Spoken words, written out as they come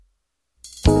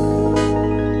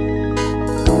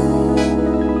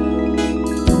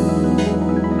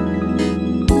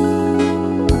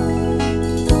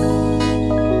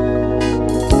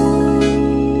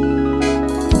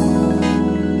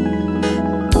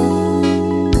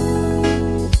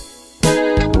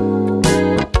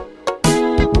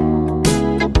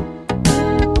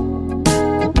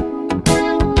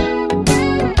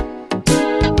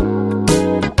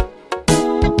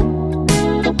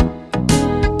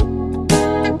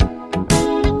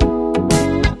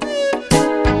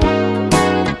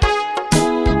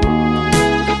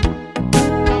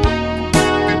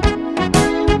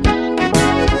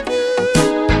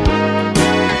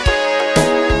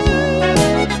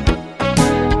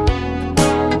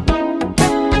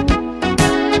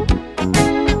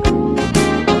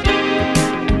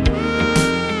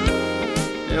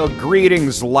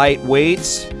Greetings,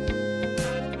 lightweights.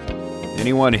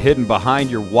 Anyone hidden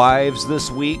behind your wives this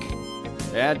week?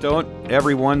 Don't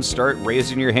everyone start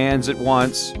raising your hands at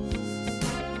once.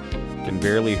 Can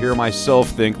barely hear myself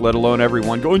think, let alone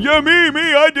everyone going, yeah, me,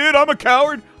 I did, I'm a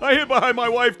coward. I hid behind my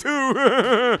wife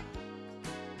too.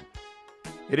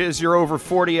 It is your over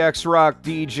 40X rock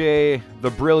DJ,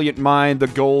 the brilliant mind, the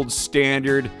gold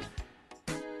standard.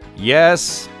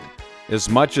 Yes, as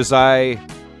much as I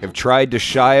have tried to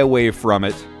shy away from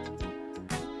it,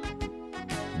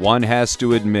 one has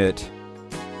to admit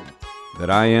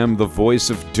that I am the voice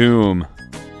of doom,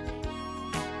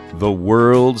 the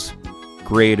world's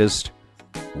greatest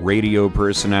radio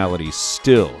personality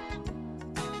still,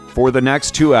 for the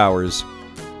next 2 hours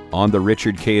on the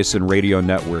Richard Cason Radio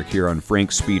Network here on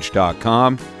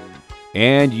frankspeech.com.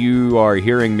 And you are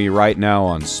hearing me right now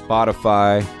on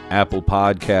Spotify, Apple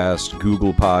Podcasts,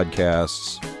 Google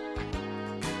Podcasts,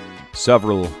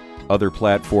 several other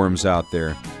platforms out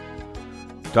there.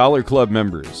 Dollar Club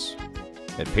members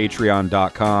at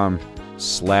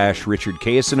patreon.com/Richard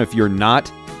Cason. If you're not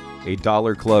a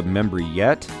Dollar Club member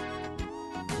yet,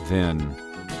 then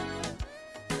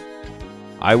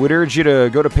I would urge you to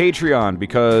go to Patreon,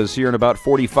 because here in about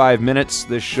 45 minutes,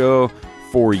 this show,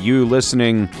 for you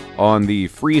listening on the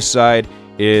free side,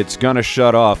 it's gonna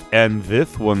shut off. And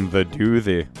this one, the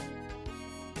doozy.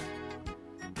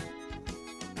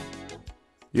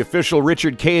 The official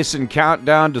Richard Cason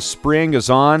countdown to spring is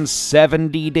on.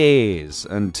 70 days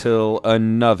until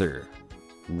another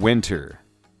winter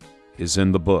is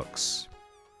in the books.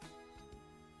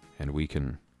 And we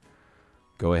can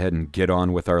go ahead and get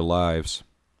on with our lives.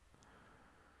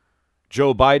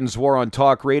 Joe Biden's war on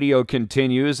talk radio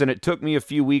continues, and it took me a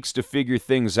few weeks to figure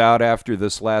things out after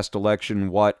this last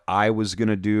election, what I was going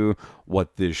to do,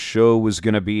 what this show was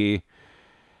going to be.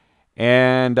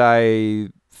 And I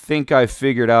think I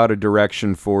figured out a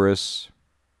direction for us.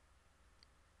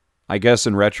 I guess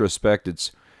in retrospect,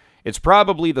 it's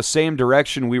probably the same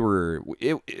direction we were,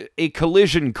 a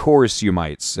collision course, you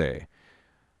might say.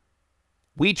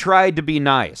 We tried to be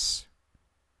nice.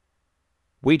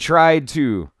 We tried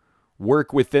to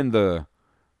work within the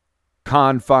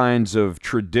confines of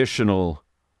traditional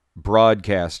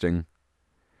broadcasting,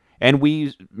 and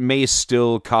we may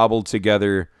still cobble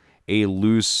together a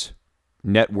loose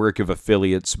network of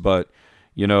affiliates, but,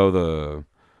 you know, the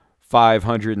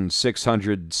 500 and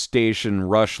 600 station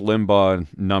Rush Limbaugh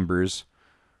numbers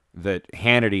that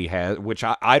Hannity has, which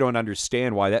I don't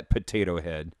understand why that potato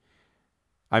head.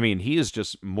 I mean, he is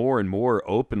just more and more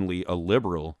openly a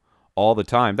liberal all the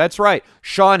time. That's right.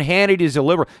 Sean Hannity is a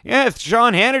liberal. Yeah, it's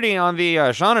Sean Hannity on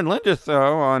the Sean and Linda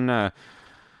show on,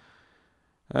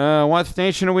 what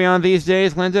station are we on these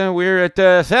days, Linda? We're at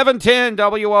 710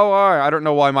 WOR. I don't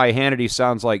know why my Hannity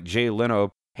sounds like Jay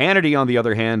Leno. Hannity, on the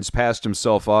other hand, has passed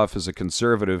himself off as a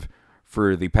conservative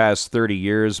for the past 30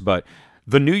 years, but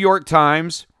the New York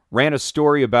Times ran a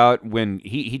story about when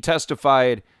he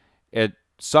testified at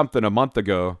something a month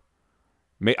ago.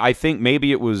 I think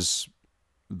maybe it was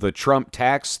the Trump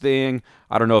tax thing.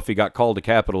 I don't know if he got called to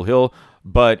Capitol Hill,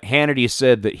 but Hannity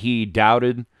said that he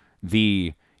doubted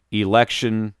the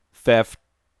election theft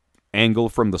angle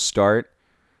from the start.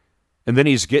 And then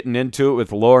he's getting into it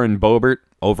with Lauren Boebert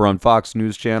over on Fox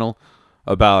News Channel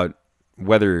about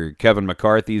whether Kevin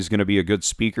McCarthy is going to be a good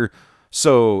speaker.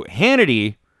 So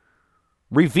Hannity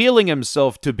revealing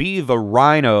himself to be the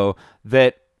rhino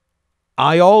that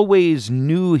I always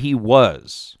knew he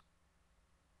was.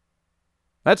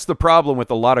 That's the problem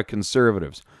with a lot of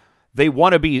conservatives. They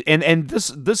want to be, and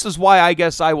this is why I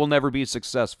guess I will never be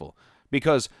successful.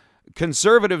 Because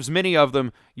conservatives, many of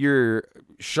them, your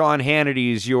Sean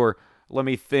Hannity's, your, let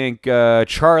me think,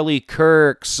 Charlie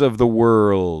Kirk's of the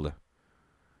world,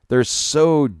 they're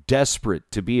so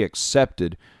desperate to be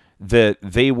accepted that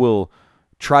they will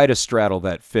try to straddle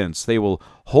that fence. They will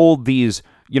hold these,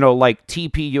 like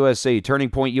TPUSA, Turning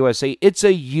Point USA. It's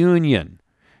a union.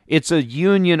 It's a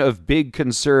union of big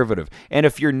conservative. And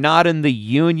if you're not in the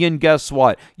union, guess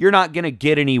what? You're not going to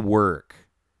get any work.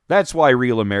 That's why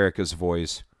Real America's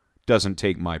Voice doesn't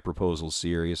take my proposals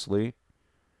seriously.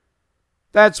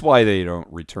 That's why they don't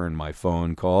return my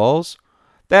phone calls.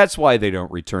 That's why they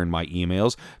don't return my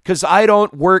emails. Because I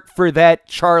don't work for that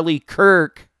Charlie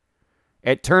Kirk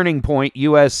at Turning Point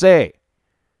USA.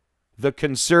 The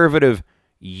conservative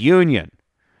union.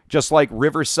 Just like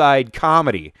Riverside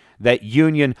Comedy, that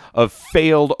union of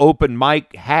failed open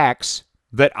mic hacks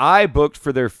that I booked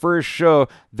for their first show.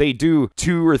 They do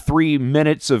 2 or 3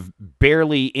 minutes of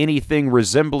barely anything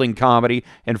resembling comedy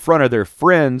in front of their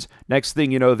friends. Next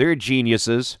thing you know, they're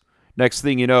geniuses. Next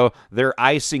thing you know, they're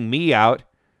icing me out,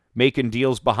 making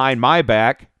deals behind my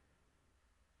back.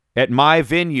 at my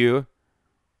venue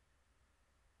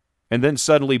and then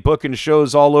suddenly booking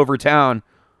shows all over town.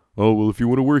 Oh, well, if you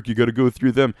want to work, you got to go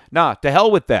through them. Nah, to hell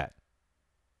with that.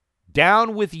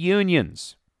 Down with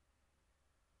unions.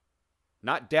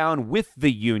 Not down with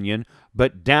the union,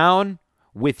 but down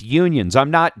with unions.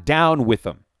 I'm not down with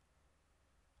them.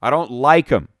 I don't like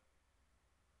them.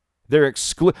 They're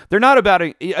not about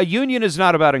a union is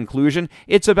not about inclusion.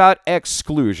 It's about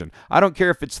exclusion. I don't care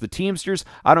if it's the Teamsters.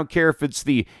 I don't care if it's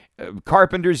the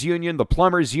Carpenters Union, the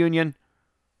Plumbers Union.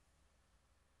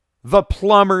 The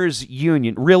Plumbers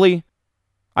Union. Really?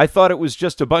 I thought it was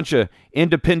just a bunch of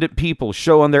independent people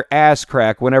showing their ass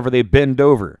crack whenever they bend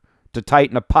over to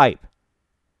tighten a pipe.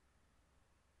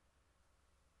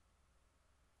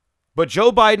 But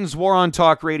Joe Biden's war on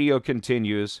talk radio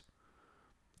continues.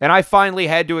 And I finally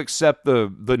had to accept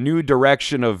the new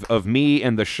direction of me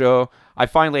and the show. I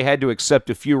finally had to accept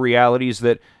a few realities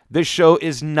that this show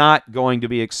is not going to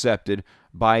be accepted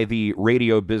by the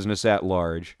radio business at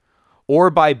large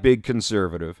or by big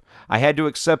conservative. I had to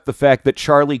accept the fact that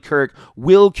Charlie Kirk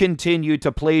will continue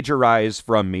to plagiarize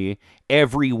from me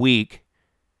every week.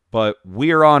 But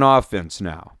we're on offense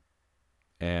now.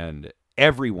 And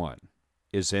everyone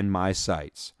is in my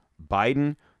sights.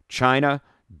 Biden, China,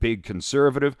 big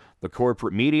conservative, the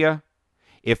corporate media.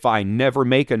 If I never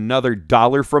make another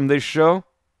dollar from this show,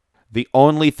 the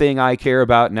only thing I care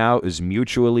about now is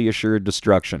mutually assured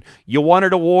destruction. You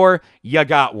wanted a war, you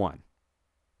got one.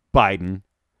 Biden,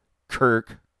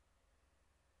 Kirk,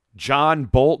 John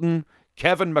Bolton,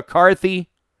 Kevin McCarthy,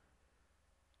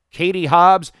 Katie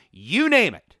Hobbs, you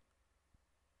name it.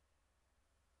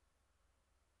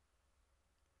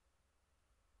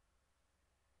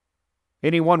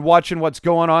 Anyone watching what's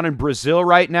going on in Brazil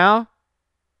right now?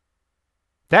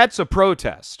 That's a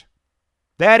protest.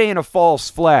 That ain't a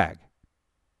false flag.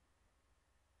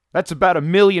 That's about 1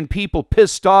 million people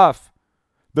pissed off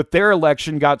that their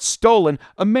election got stolen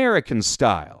American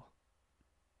style.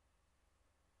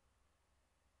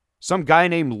 Some guy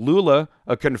named Lula,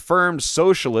 a confirmed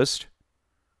socialist,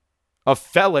 a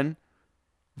felon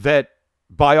that,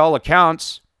 by all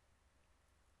accounts,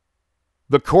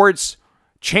 the courts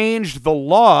changed the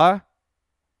law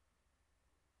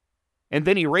and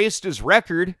then erased his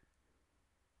record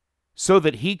so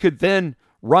that he could then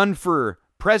run for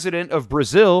president of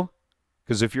Brazil.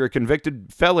 Because if you're a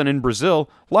convicted felon in Brazil,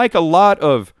 like a lot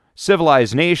of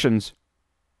civilized nations,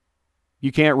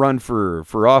 you can't run for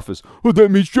office. Well, that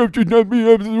means Trump should not be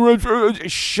able to run for...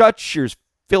 Shut your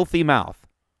filthy mouth.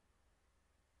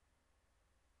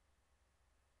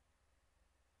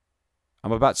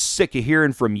 I'm about sick of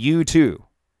hearing from you, too.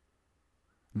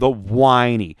 The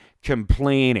whiny,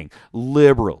 complaining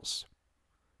liberals.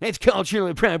 That's cultural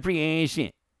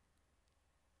appropriation.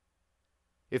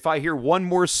 If I hear one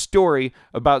more story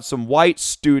about some white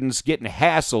students getting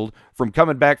hassled from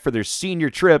coming back for their senior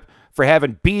trip for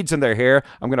having beads in their hair,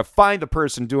 I'm going to find the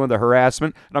person doing the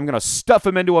harassment and I'm going to stuff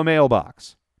him into a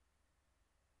mailbox.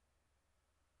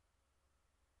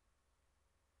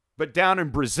 But down in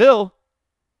Brazil,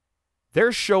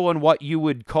 they're showing what you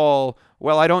would call,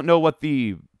 well, I don't know what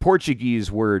the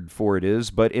Portuguese word for it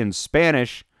is, but in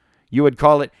Spanish, you would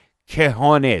call it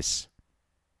cojones.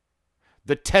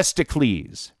 The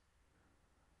testicles.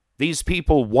 These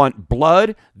people want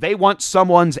blood. They want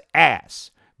someone's ass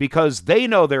because they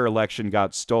know their election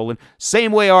got stolen,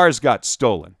 same way ours got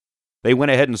stolen. They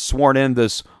went ahead and sworn in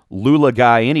this Lula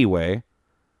guy anyway.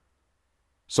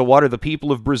 So what are the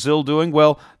people of Brazil doing?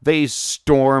 Well, they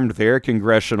stormed their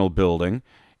congressional building,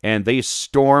 and they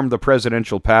stormed the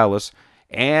presidential palace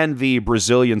and the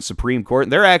Brazilian Supreme Court,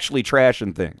 and they're actually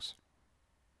trashing things.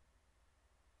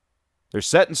 They're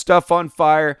setting stuff on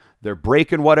fire. They're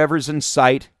breaking whatever's in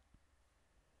sight.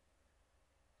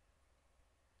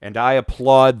 And I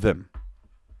applaud them.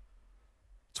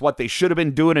 It's what they should have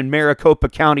been doing in Maricopa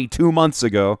County 2 months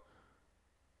ago.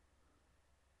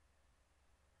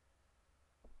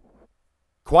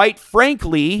 Quite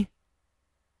frankly,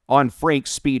 on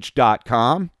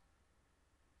frankspeech.com,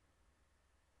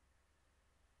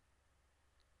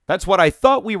 that's what I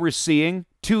thought we were seeing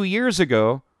 2 years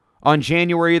ago on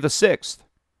January the 6th.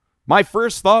 My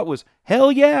first thought was,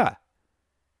 hell yeah.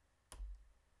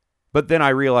 But then I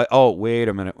realized, oh, wait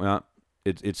a minute. Well,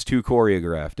 it's too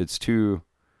choreographed. It's too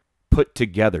put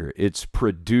together. It's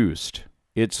produced.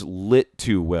 It's lit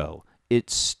too well.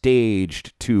 It's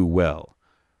staged too well.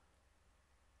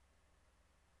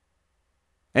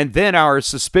 And then our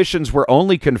suspicions were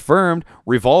only confirmed.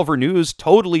 Revolver News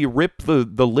totally ripped the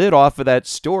lid off of that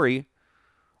story.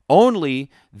 Only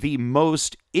the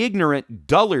most ignorant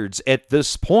dullards at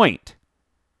this point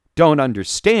don't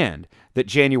understand that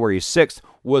January 6th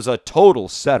was a total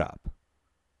setup.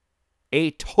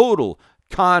 A total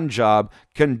con job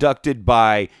conducted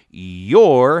by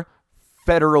your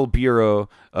Federal Bureau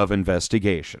of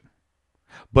Investigation.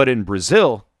 But in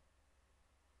Brazil,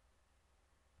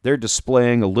 they're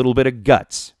displaying a little bit of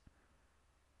guts.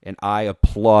 And I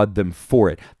applaud them for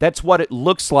it. That's what it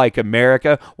looks like,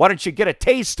 America. Why don't you get a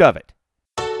taste of it?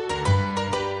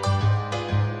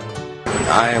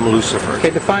 I am Lucifer. Okay,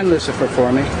 define Lucifer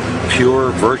for me.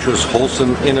 Pure, virtuous,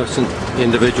 wholesome, innocent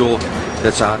individual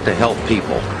that's out to help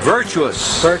people.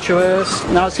 Virtuous. Virtuous.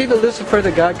 Now, is he the Lucifer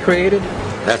that God created?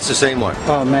 That's the same one.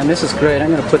 Oh, man, this is great. I'm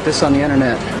going to put this on the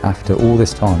internet. After all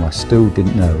this time, I still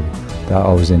didn't know that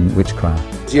I was in witchcraft.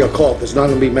 It's the occult. It's not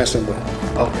going to be messing with.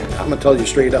 Okay, I'm going to tell you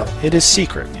straight up. It is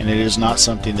secret, and it is not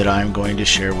something that I am going to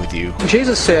share with you.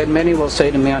 Jesus said, many will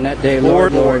say to me on that day,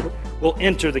 Lord, Lord, will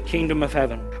enter the kingdom of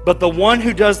heaven, but the one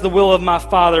who does the will of my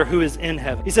Father who is in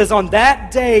heaven. He says, on that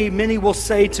day many will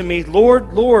say to me,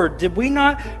 Lord, Lord, did we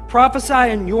not prophesy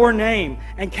in your name,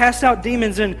 and cast out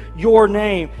demons in your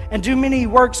name, and do many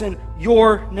works in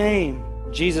your name?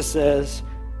 Jesus says,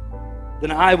 then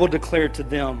I will declare to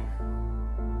them,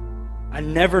 I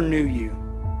never knew you.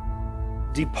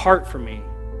 Depart from me,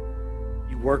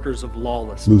 you workers of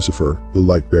lawlessness. Lucifer, the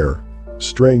light bearer.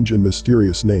 Strange and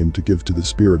mysterious name to give to the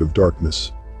spirit of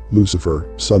darkness. Lucifer,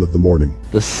 son of the morning.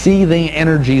 The seething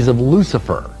energies of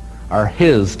Lucifer are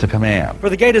his to command. For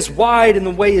the gate is wide and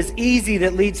the way is easy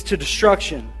that leads to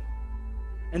destruction,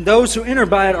 and those who enter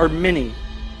by it are many.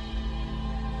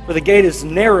 For the gate is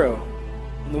narrow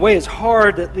and the way is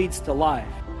hard that leads to life,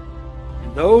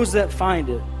 and those that find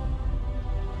it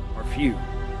are few.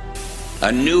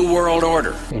 A new world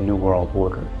order. A new world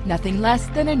order. Nothing less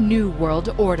than a new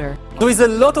world order. There is a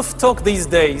lot of talk these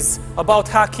days about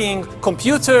hacking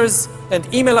computers and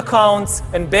email accounts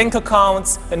and bank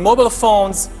accounts and mobile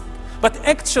phones, but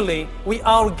actually we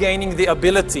are gaining the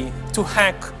ability to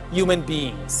hack human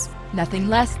beings. Nothing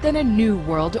less than a new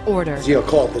world order. It's the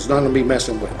occult. It's not going to be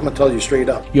messing with. I'm going to tell you straight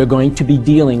up. You're going to be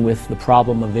dealing with the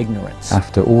problem of ignorance.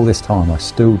 After all this time, I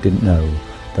still didn't know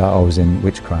that I was in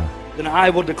witchcraft. Then I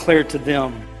will declare to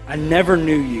them, I never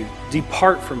knew you.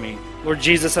 Depart from me. Lord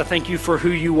Jesus, I thank you for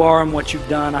who you are and what you've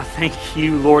done. I thank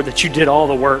you, Lord, that you did all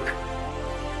the work.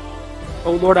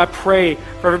 Oh, Lord, I pray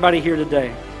for everybody here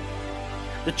today.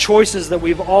 The choices that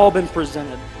we've all been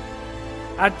presented.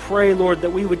 I pray, Lord, that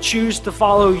we would choose to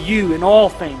follow you in all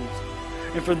things.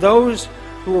 And for those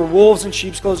who are wolves in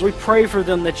sheep's clothes, we pray for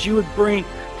them that you would bring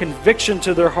conviction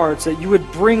to their hearts, that you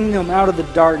would bring them out of the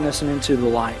darkness and into the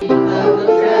light.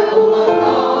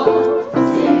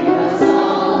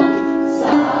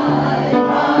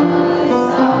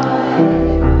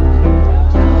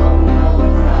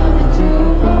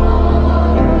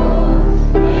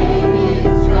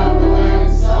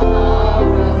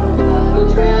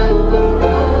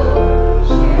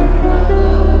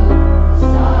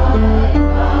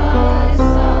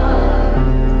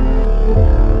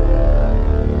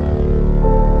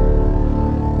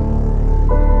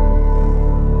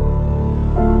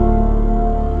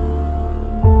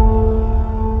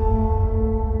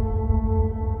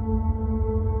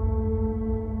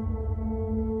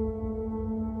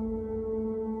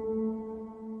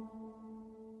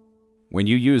 When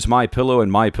you use MyPillow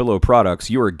and MyPillow products,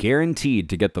 you are guaranteed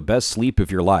to get the best sleep of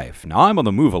your life. Now, I'm on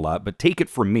the move a lot, but take it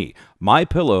from me.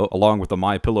 MyPillow, along with the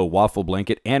MyPillow waffle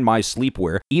blanket and my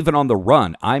sleepwear, even on the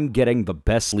run, I'm getting the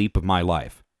best sleep of my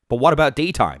life. But what about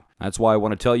daytime? That's why I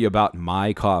want to tell you about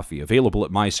My Coffee, available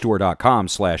at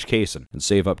mystore.com/Cason, and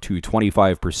save up to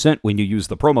 25% when you use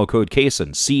the promo code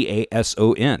Cason,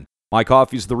 C-A-S-O-N. My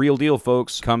Coffee's the real deal,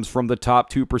 folks. Comes from the top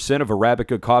 2% of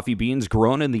Arabica coffee beans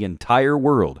grown in the entire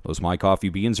world. Those My Coffee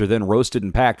beans are then roasted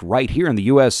and packed right here in the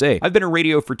USA. I've been in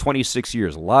radio for 26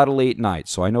 years, a lot of late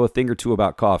nights, so I know a thing or two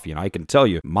about coffee, and I can tell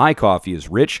you, My Coffee is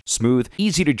rich, smooth,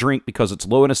 easy to drink because it's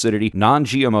low in acidity,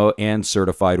 non-GMO, and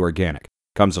certified organic.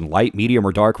 Comes in light, medium,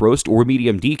 or dark roast, or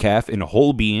medium decaf in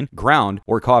whole bean, ground,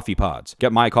 or coffee pods.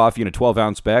 Get My Coffee in a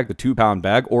 12-ounce bag, the 2-pound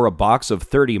bag, or a box of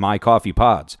 30 My Coffee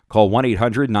pods. Call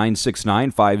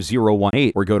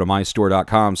 1-800-969-5018 or go to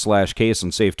mystore.com/Cason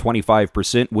and save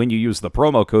 25% when you use the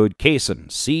promo code Cason,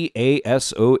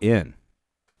 C-A-S-O-N.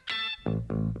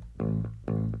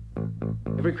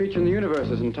 Every creature in the universe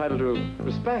is entitled to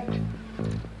respect.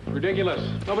 Ridiculous.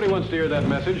 Nobody wants to hear that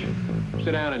message.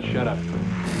 Sit down and shut up.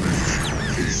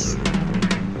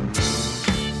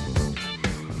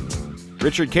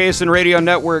 Richard Cason Radio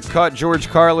Network caught George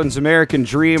Carlin's American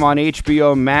Dream on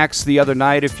HBO Max the other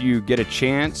night. If you get a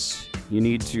chance, you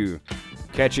need to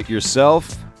catch it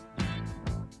yourself.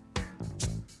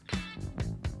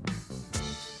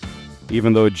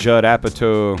 Even though Judd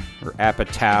Apatow or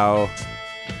Apatow,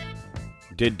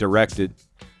 did direct it.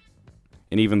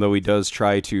 And even though he does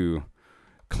try to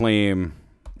claim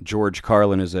George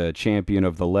Carlin as a champion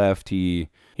of the left, he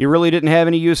really didn't have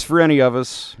any use for any of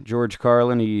us. George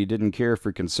Carlin, he didn't care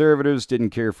for conservatives,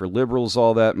 didn't care for liberals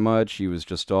all that much. He was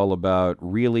just all about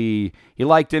he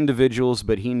liked individuals,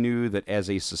 but he knew that as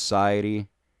a society,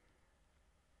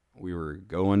 we were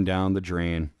going down the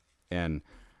drain. And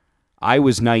I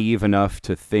was naive enough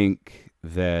to think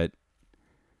that,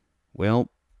 well,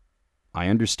 I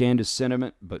understand his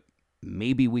sentiment, but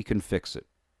maybe we can fix it.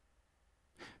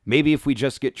 Maybe if we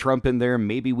just get Trump in there,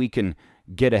 maybe we can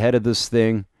get ahead of this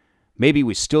thing. Maybe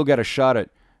we still got a shot at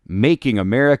making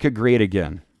America great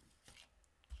again.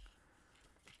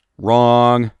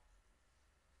 Wrong.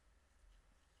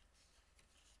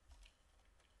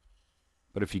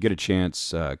 But if you get a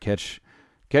chance, catch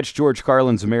George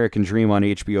Carlin's American Dream on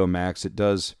HBO Max.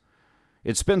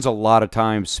 It spends a lot of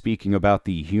time speaking about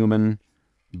the human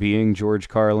being George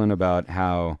Carlin, about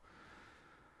how,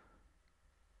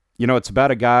 it's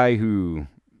about a guy who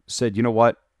said, you know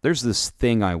what, there's this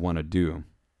thing I want to do,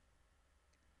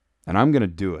 and I'm going to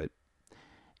do it.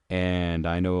 And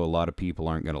I know a lot of people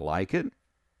aren't going to like it.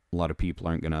 A lot of people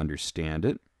aren't going to understand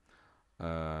it.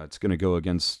 It's going to go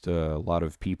against a lot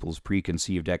of people's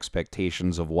preconceived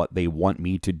expectations of what they want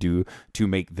me to do to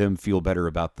make them feel better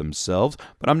about themselves.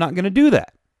 But I'm not going to do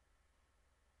that.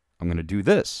 I'm going to do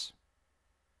this.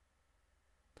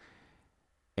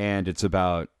 And it's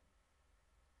about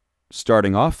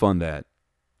starting off on that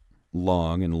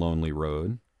long and lonely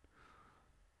road.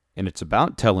 And it's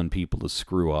about telling people to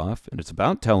screw off. And it's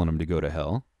about telling them to go to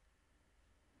hell.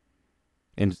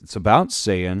 And it's about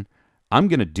saying, I'm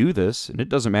going to do this, and it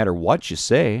doesn't matter what you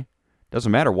say. It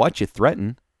doesn't matter what you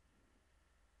threaten.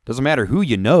 It doesn't matter who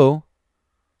you know.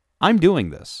 I'm doing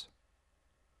this.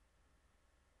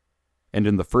 And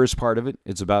in the first part of it,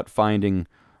 it's about finding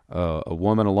a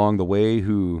woman along the way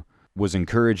who was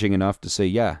encouraging enough to say,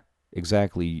 yeah,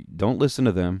 exactly, don't listen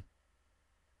to them.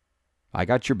 I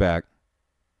got your back.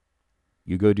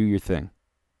 You go do your thing.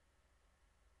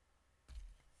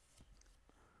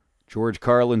 George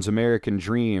Carlin's American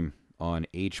Dream on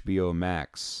HBO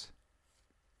Max.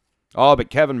 Oh, but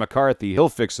Kevin McCarthy, he'll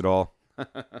fix it all.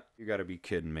 You gotta be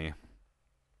kidding me.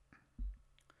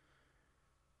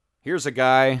 Here's a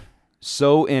guy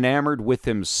so enamored with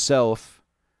himself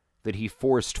that he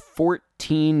forced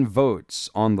 14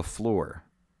 votes on the floor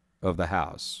of the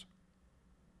House.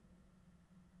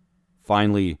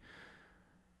 Finally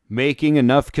making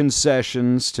enough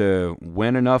concessions to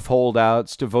win enough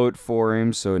holdouts to vote for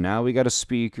him. So now we got a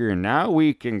speaker, and now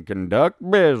we can conduct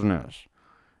business.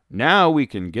 Now we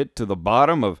can get to the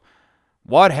bottom of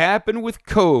what happened with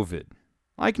COVID.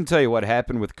 I can tell you what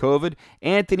happened with COVID.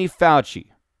 Anthony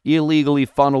Fauci illegally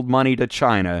funneled money to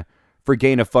China for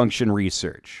gain-of-function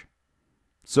research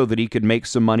so that he could make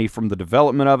some money from the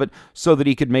development of it, so that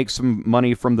he could make some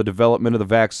money from the development of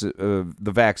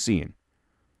the vaccine.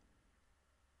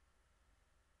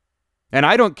 And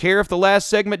I don't care if the last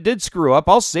segment did screw up.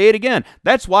 I'll say it again.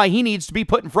 That's why he needs to be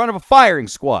put in front of a firing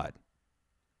squad.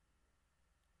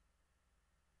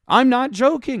 I'm not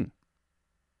joking.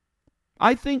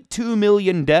 I think 2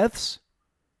 million deaths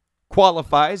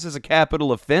qualifies as a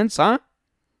capital offense, huh?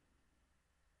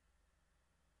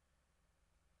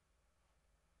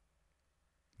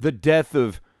 The death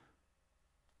of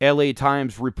LA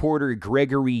Times reporter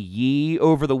Gregory Yee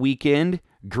over the weekend.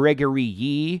 Gregory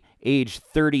Yee, age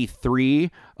 33,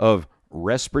 of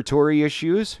respiratory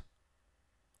issues.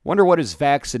 Wonder what his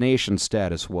vaccination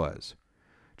status was.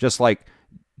 Just like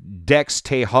Dex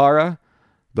Tejada,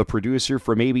 the producer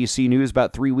from ABC News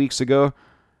about 3 weeks ago,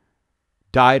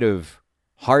 died of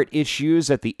heart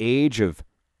issues at the age of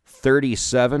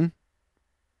 37.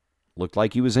 Looked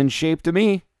like he was in shape to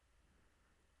me.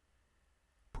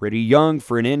 Pretty young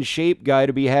for an in-shape guy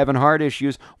to be having heart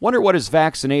issues. Wonder what his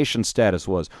vaccination status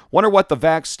was. Wonder what the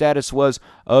vax status was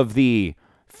of the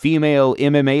female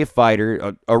MMA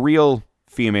fighter, a real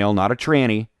female, not a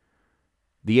tranny.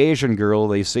 The Asian girl,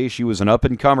 they say she was an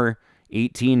up-and-comer,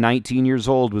 18, 19 years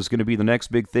old, was going to be the next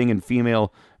big thing in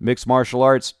female mixed martial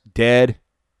arts. Dead.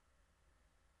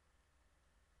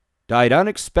 Died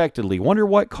unexpectedly. Wonder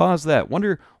what caused that.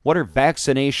 Wonder what her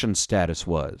vaccination status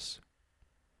was.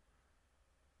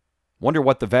 Wonder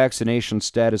what the vaccination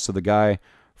status of the guy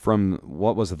from,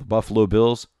 what was it, the Buffalo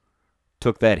Bills?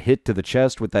 Took that hit to the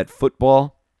chest with that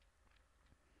football.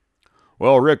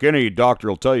 Well, Rick, any doctor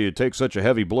will tell you take such a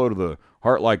heavy blow to the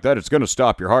heart like that, it's going to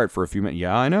stop your heart for a few minutes.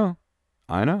 Yeah, I know.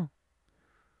 I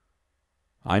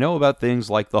know about things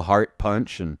like the heart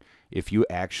punch, and if you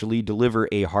actually deliver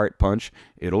a heart punch,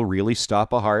 it'll really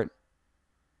stop a heart.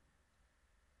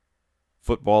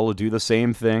 Football will do the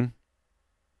same thing.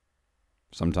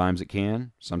 Sometimes it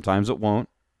can, sometimes it won't.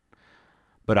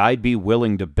 But I'd be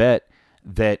willing to bet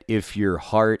that if your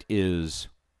heart is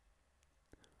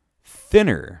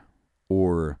thinner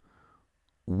or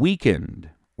weakened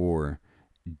or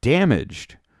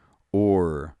damaged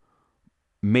or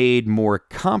made more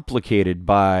complicated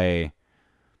by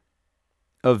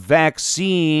a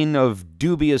vaccine of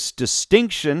dubious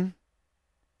distinction,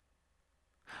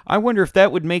 I wonder if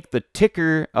that would make the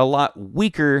ticker a lot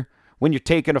weaker when you're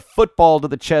taking a football to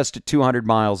the chest at 200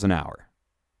 miles an hour.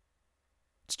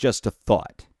 It's just a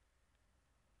thought.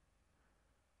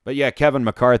 But yeah, Kevin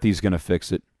McCarthy's going to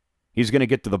fix it. He's going to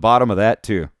get to the bottom of that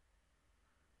too.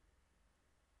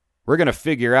 We're going to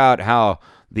figure out how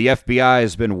the FBI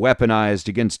has been weaponized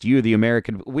against you, the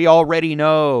American. We already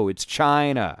know it's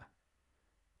China.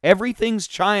 Everything's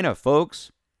China,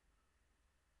 folks.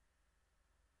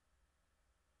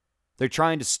 They're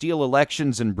trying to steal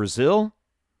elections in Brazil.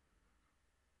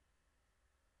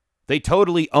 They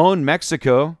totally own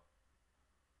Mexico.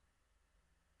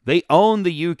 They own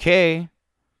the UK.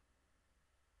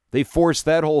 They forced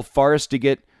that whole farce to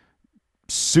get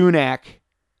Sunak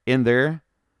in there.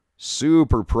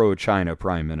 Super pro-China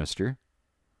prime minister.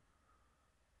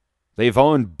 They've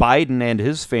owned Biden and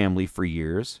his family for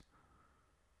years.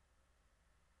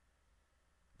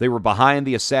 They were behind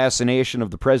the assassination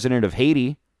of the president of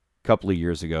Haiti a couple of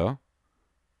years ago.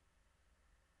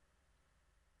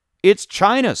 It's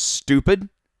China, stupid.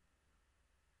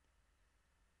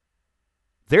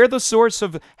 They're the source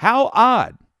of... How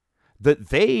odd that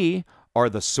they are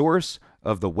the source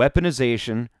of the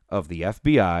weaponization of the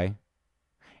FBI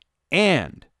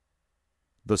and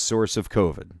the source of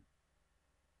COVID.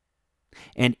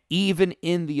 And even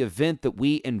in the event that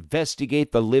we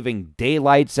investigate the living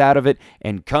daylights out of it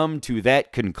and come to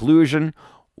that conclusion,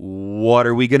 what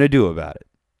are we going to do about it?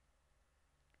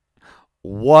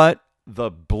 What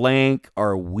the blank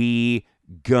are we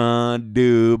gonna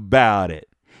do about it?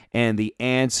 And the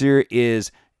answer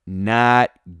is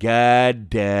not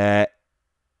goddamn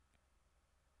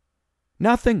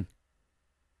nothing.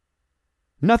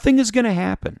 Nothing is going to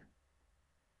happen.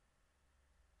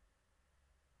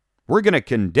 We're going to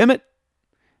condemn it,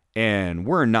 and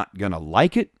we're not going to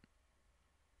like it,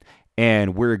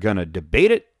 and we're going to debate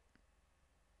it,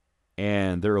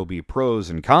 and there will be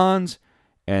pros and cons,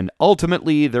 and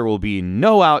ultimately there will be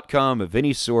no outcome of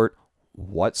any sort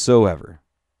whatsoever.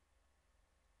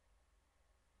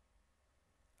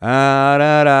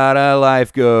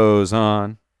 Life goes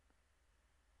on.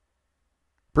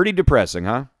 Pretty depressing,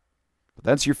 huh? But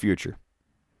that's your future.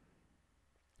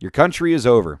 Your country is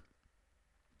over.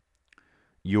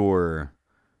 Your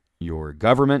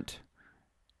government,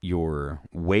 your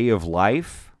way of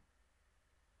life,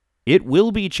 it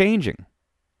will be changing.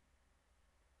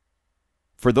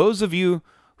 For those of you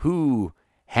who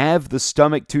have the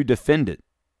stomach to defend it,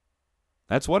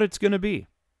 that's what it's going to be.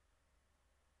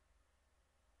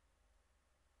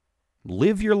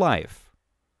 Live your life.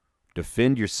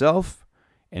 Defend yourself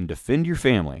and defend your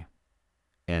family.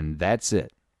 And that's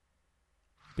it.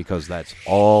 Because that's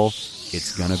all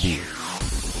it's going to be.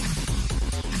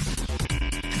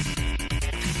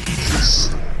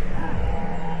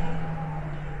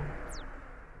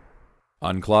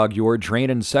 Unclog your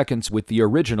drain in seconds with the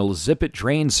original Zip It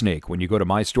Drain Snake when you go to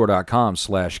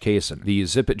mystore.com/Cason. The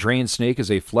Zip It Drain Snake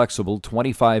is a flexible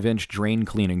 25-inch drain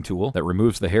cleaning tool that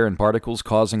removes the hair and particles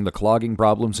causing the clogging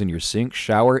problems in your sink,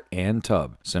 shower, and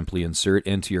tub. Simply insert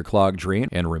into your clogged drain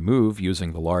and remove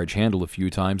using the large handle a few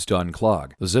times to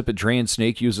unclog. The Zip It Drain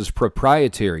Snake uses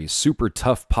proprietary, super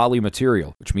tough poly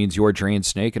material, which means your drain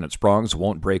snake and its prongs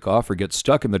won't break off or get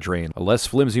stuck in the drain. A less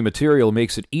flimsy material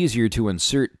makes it easier to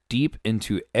insert deep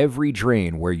into every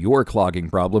drain where your clogging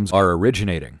problems are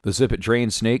originating. The Zip It Drain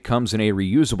Snake comes in a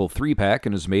reusable 3-pack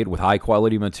and is made with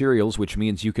high-quality materials, which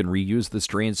means you can reuse this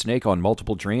drain snake on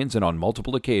multiple drains and on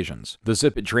multiple occasions. The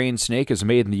Zip It Drain Snake is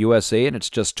made in the USA and it's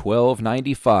just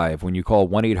 $12.95 when you call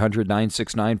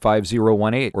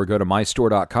 1-800-969-5018 or go to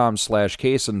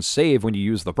mystore.com/Cason. Save when you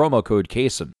use the promo code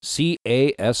Cason.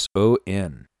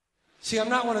 CASON. See, I'm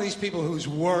not one of these people who's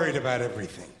worried about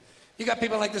everything. You got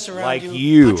people like this around like you.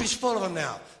 you. Country's full of them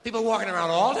now. People walking around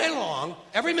all day long,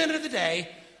 every minute of the day,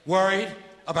 worried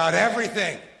about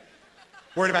everything.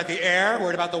 Worried about the air,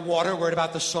 worried about the water, worried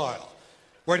about the soil.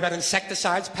 Worried about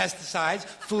insecticides, pesticides,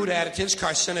 food additives,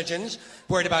 carcinogens.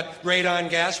 Worried about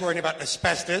radon gas, worried about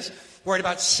asbestos. Worried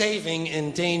about saving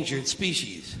endangered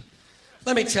species.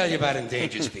 Let me tell you about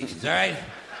endangered species, all right?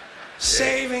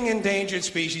 Saving endangered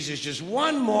species is just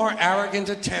one more arrogant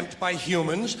attempt by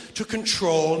humans to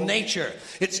control nature.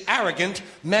 It's arrogant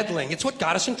meddling. It's what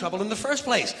got us in trouble in the first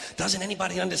place. Doesn't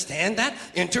anybody understand that?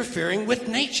 Interfering with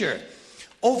nature.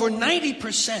 Over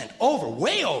 90%,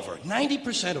 way over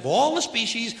 90% of all the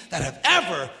species that have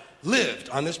ever lived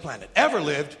on this planet,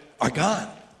 are gone.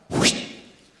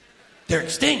 They're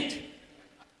extinct.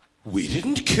 We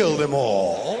didn't kill them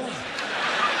all.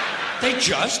 They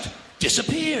just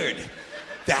disappeared.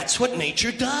 That's what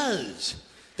nature does.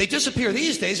 They disappear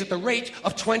these days at the rate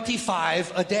of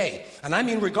 25 a day. And I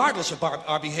mean regardless of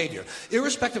our behavior.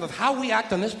 Irrespective of how we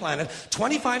act on this planet,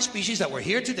 25 species that were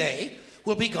here today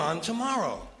will be gone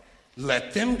tomorrow.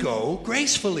 Let them go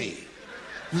gracefully.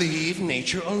 Leave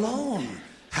nature alone.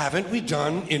 Haven't we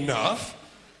done enough?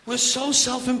 We're so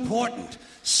self-important.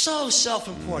 So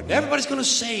self-important. Everybody's going to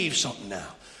save something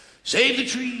now. Save the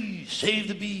trees, save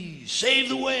the bees, save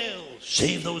the whales,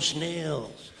 save those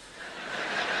snails.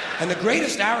 And the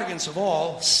greatest arrogance of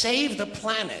all, save the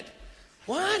planet.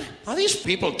 What? Are these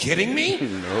people kidding me?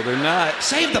 No, they're not.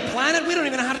 Save the planet? We don't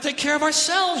even know how to take care of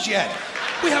ourselves yet.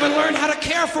 We haven't learned how to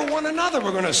care for one another.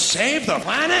 We're going to save the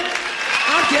planet?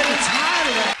 I'm getting tired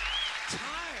of that.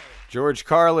 George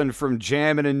Carlin from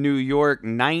Jammin' in New York,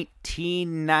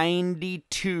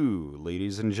 1992.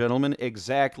 Ladies and gentlemen,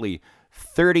 exactly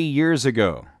 30 years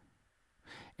ago.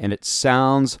 And it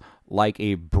sounds like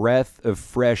a breath of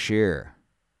fresh air.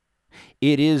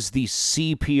 It is the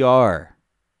CPR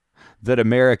that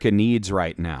America needs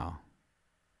right now.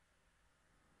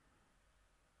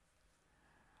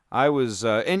 I was,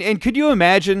 and could you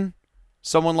imagine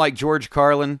someone like George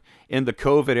Carlin in the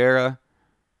COVID era?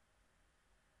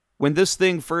 When this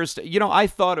thing first, I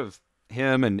thought of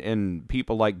him and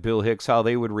people like Bill Hicks, how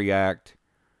they would react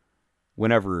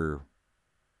whenever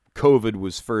COVID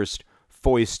was first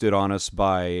foisted on us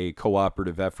by a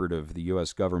cooperative effort of the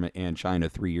U.S. government and China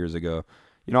 3 years ago.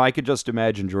 I could just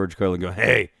imagine George Carlin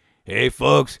going, hey,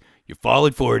 folks, you're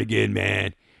falling for it again,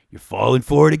 man. You're falling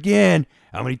for it again.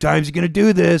 How many times are you going to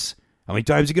do this? How many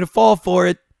times are you going to fall for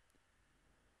it?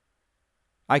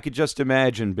 I could just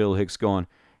imagine Bill Hicks going,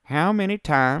 how many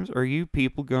times are you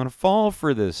people going to fall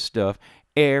for this stuff?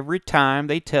 Every time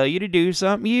they tell you to do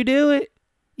something, you do it.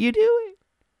 You do it.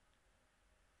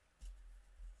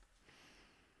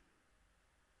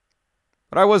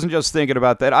 But I wasn't just thinking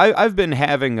about that. I've been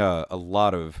having a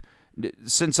lot of,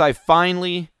 since I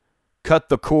finally cut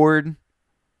the cord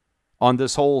on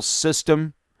this whole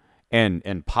system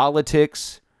and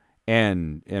politics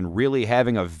and really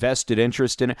having a vested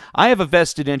interest in it. I have a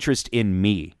vested interest in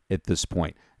me at this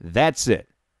point. That's it.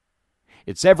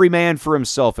 It's every man for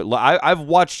himself. I've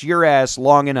watched your ass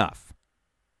long enough.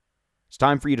 It's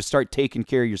time for you to start taking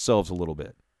care of yourselves a little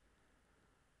bit.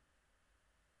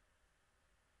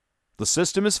 The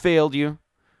system has failed you.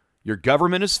 Your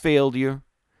government has failed you.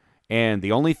 And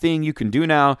the only thing you can do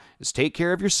now is take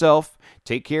care of yourself,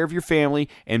 take care of your family,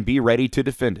 and be ready to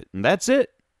defend it. And that's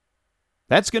it.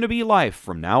 That's going to be life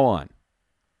from now on.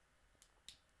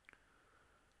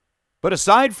 But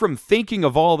aside from thinking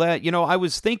of all that, I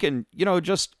was thinking,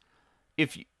 just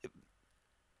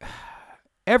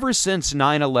ever since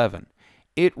 9/11,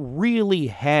 it really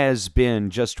has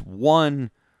been just one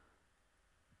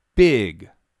big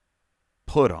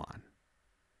put on.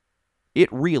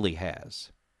 It really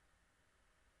has.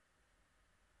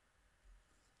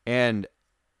 And,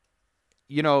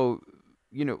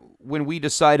 when we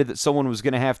decided that someone was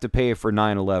going to have to pay for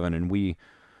 9/11 and we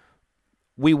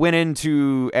went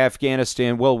into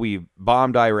Afghanistan, we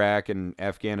bombed Iraq and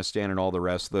Afghanistan and all the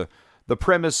rest. The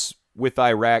premise with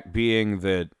Iraq being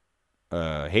that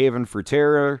haven for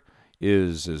terror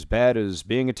is as bad as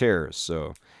being a terrorist.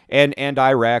 So, and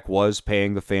Iraq was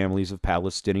paying the families of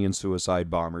Palestinian suicide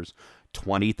bombers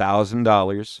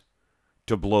 $20,000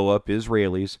 to blow up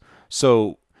Israelis.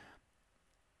 So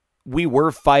we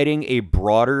were fighting a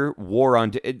broader war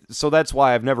on. So that's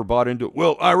why I've never bought into it.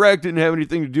 Well, Iraq didn't have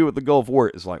anything to do with the Gulf War.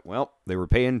 It's like, they were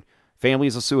paying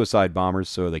families of suicide bombers,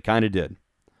 so they kind of did.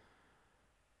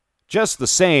 Just the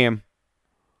same,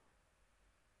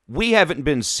 we haven't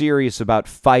been serious about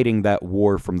fighting that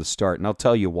war from the start, and I'll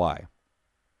tell you why.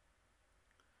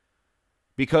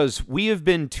 Because we have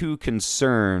been too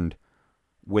concerned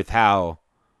with how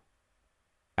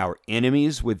our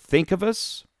enemies would think of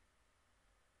us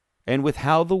and with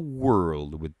how the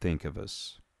world would think of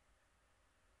us.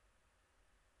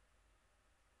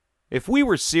 If we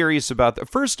were serious about that,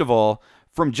 first of all,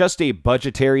 from just a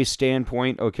budgetary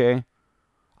standpoint, okay,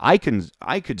 I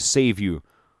could save you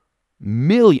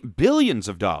billions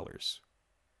of dollars,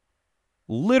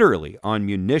 literally, on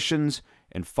munitions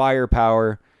and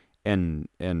firepower and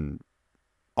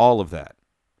All of that.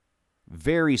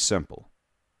 Very simple.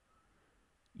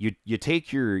 You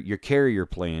take your carrier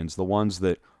planes, the ones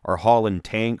that are hauling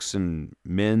tanks and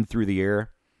men through the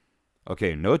air.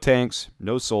 Okay, no tanks,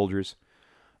 no soldiers,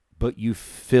 but you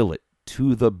fill it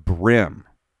to the brim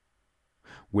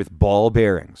with ball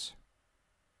bearings.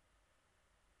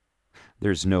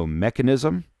 There's no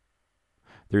mechanism.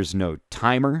 There's no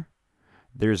timer.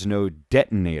 There's no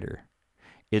detonator.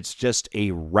 It's just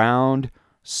a round,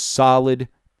 solid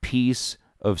piece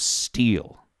of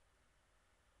steel.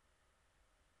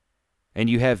 And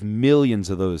you have millions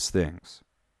of those things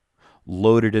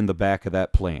loaded in the back of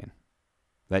that plane,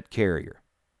 that carrier.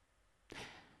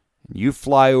 And you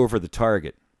fly over the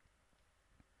target,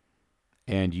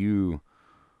 and you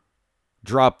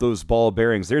drop those ball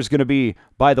bearings. There's going to be,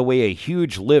 by the way, a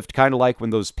huge lift, kind of like when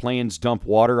those planes dump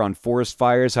water on forest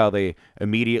fires, how they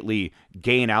immediately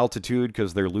gain altitude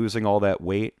because they're losing all that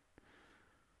weight.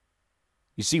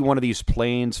 You see one of these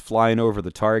planes flying over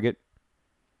the target,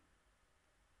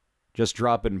 just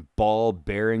dropping ball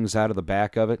bearings out of the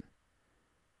back of it.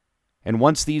 And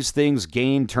once these things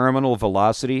gain terminal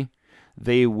velocity,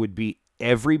 they would be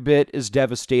every bit as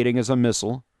devastating as a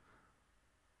missile.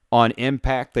 On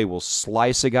impact, they will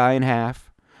slice a guy in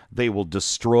half. They will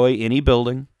destroy any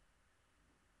building.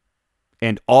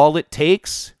 And all it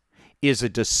takes is a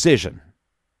decision.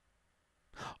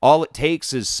 All it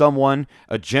takes is someone,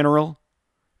 a general,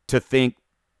 to think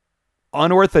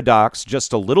unorthodox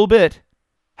just a little bit.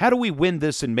 How do we win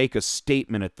this and make a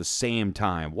statement at the same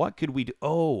time? What could we do?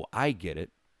 Oh, I get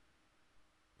it.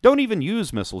 Don't even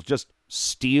use missiles. Just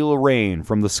steal rain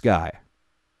from the sky.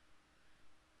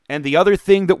 And the other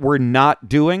thing that we're not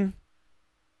doing,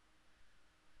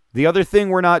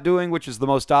 which is the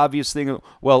most obvious thing,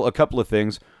 well, a couple of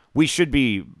things. We should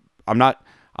be, I'm not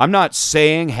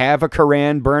saying have a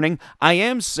Koran burning. I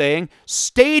am saying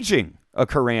staging a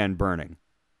Koran burning.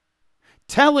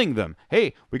 Telling them,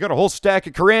 hey, we got a whole stack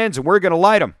of Korans and we're going to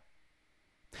light them.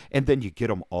 And then you get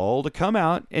them all to come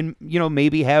out and,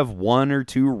 maybe have one or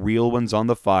two real ones on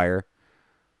the fire.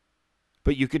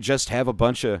 But you could just have a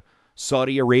bunch of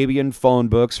Saudi Arabian phone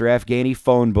books or Afghani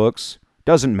phone books.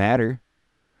 Doesn't matter.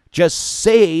 Just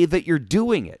say that you're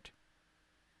doing it.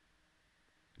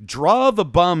 Draw the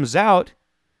bums out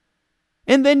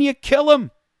and then you kill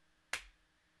them.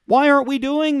 Why aren't we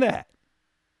doing that?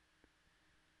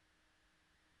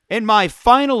 And my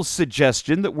final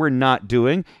suggestion that we're not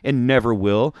doing and never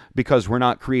will because we're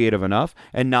not creative enough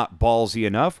and not ballsy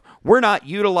enough, we're not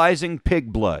utilizing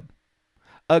pig blood.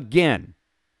 Again,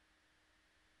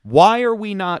 why are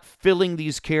we not filling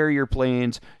these carrier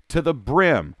planes to the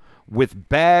brim with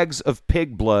bags of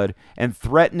pig blood and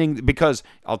threatening? Because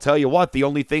I'll tell you what, the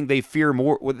only thing they fear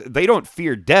more, they don't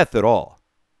fear death at all.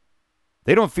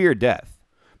 They don't fear death.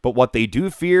 But what they do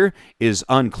fear is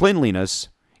uncleanliness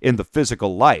in the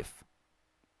physical life.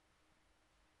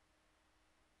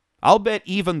 I'll bet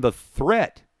even the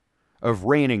threat of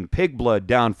raining pig blood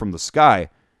down from the sky,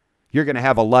 you're going to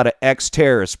have a lot of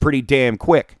ex-terrorists pretty damn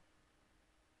quick.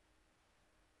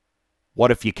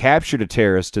 What if you captured a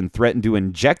terrorist and threatened to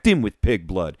inject him with pig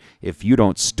blood? If you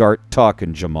don't start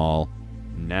talking, Jamal,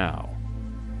 now.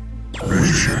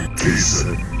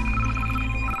 Cason.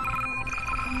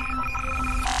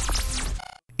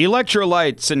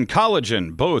 Electrolytes and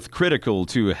collagen, both critical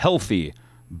to healthy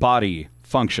body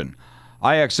function.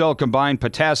 IXL combined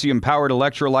potassium-powered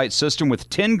electrolyte system with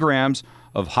 10 grams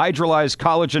of hydrolyzed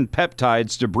collagen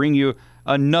peptides to bring you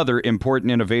another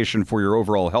important innovation for your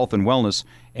overall health and wellness,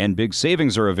 and big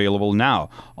savings are available now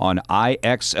on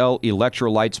IXL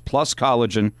Electrolytes Plus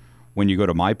Collagen when you go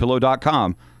to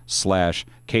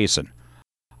mypillow.com/Cason.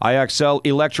 IXL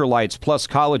Electrolytes Plus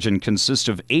Collagen consists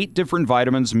of 8 different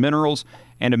vitamins, minerals,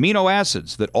 and amino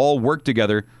acids that all work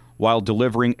together while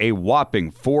delivering a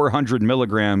whopping 400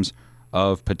 milligrams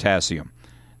of potassium.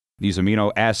 These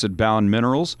amino acid-bound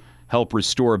minerals help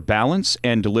restore balance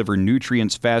and deliver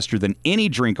nutrients faster than any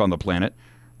drink on the planet,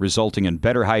 resulting in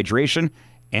better hydration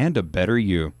and a better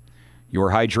you.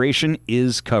 Your hydration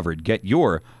is covered. Get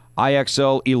your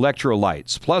IXL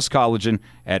Electrolytes Plus Collagen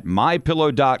at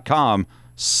mypillow.com/Cason.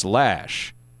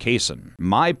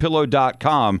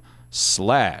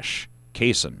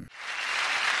 mypillow.com/Cason.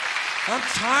 I'm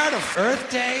tired of Earth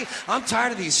Day. I'm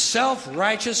tired of these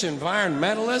self-righteous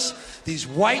environmentalists, these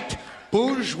white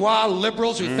bourgeois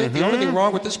liberals who think the only thing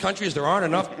wrong with this country is there aren't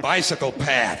enough bicycle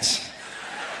paths.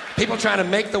 People trying to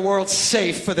make the world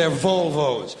safe for their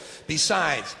Volvos.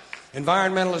 Besides,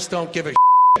 environmentalists don't give a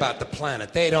about the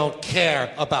planet. They don't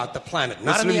care about the planet.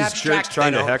 Not in the abstract,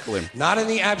 trying to heckle him. Not in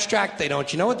the abstract, they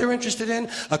don't. You know what they're interested in?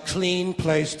 A clean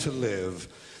place to live.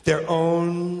 their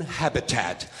own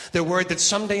habitat. They're worried that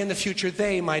someday in the future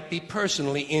they might be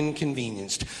personally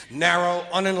inconvenienced. Narrow,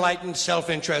 unenlightened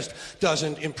self-interest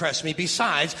doesn't impress me.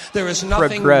 Besides, there is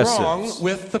nothing wrong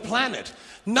with the planet.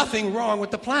 Nothing wrong with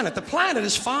the planet. The planet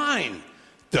is fine.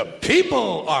 The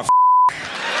people are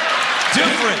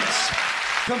difference.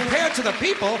 Compared to the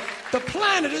people, the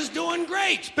planet is doing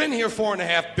great. It's been here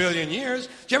 4.5 billion years.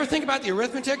 Did you ever think about the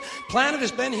arithmetic? Planet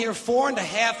has been here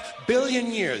 4.5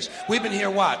 billion years. We've been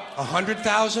here, what,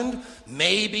 100,000?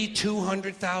 Maybe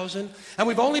 200,000? And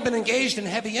we've only been engaged in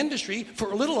heavy industry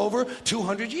for a little over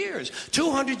 200 years.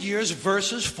 200 years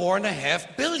versus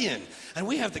 4.5 billion. And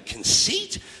we have the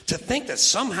conceit to think that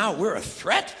somehow we're a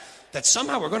threat? That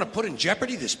somehow we're going to put in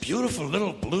jeopardy this beautiful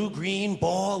little blue-green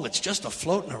ball that's just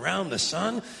a-floating around the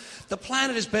sun? The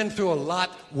planet has been through a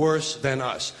lot worse than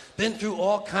us. Been through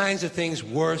all kinds of things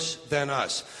worse than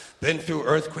us. Been through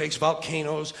earthquakes,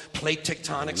 volcanoes, plate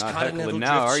tectonics, continental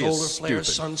drift, solar flares,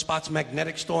 sunspots,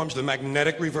 magnetic storms, the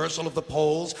magnetic reversal of the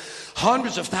poles,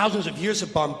 hundreds of thousands of years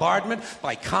of bombardment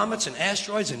by comets and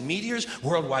asteroids and meteors,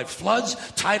 worldwide floods,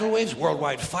 tidal waves,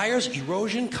 worldwide fires,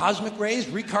 erosion, cosmic rays,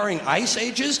 recurring ice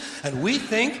ages, and we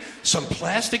think some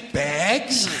plastic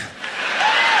bags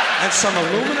and some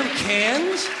aluminum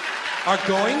cans are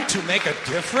going to make a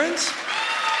difference?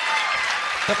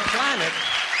 The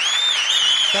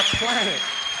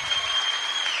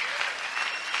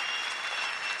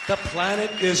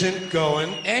planet isn't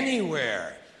going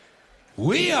anywhere.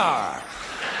 We are.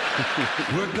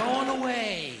 We're going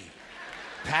away.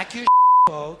 Pack your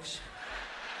folks.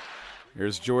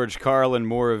 Here's George Carlin,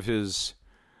 more of his,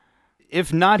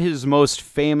 if not his most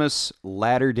famous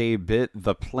latter-day bit,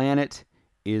 "The planet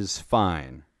is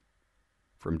fine,"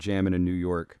 from Jammin' in New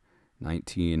York,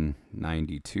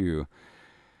 1992.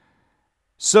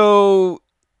 So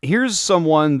here's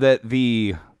someone that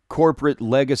the corporate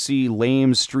legacy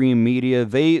lamestream media,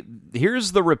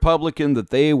 here's the Republican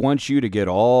that they want you to get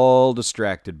all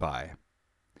distracted by.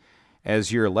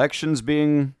 As your election's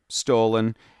being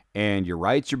stolen and your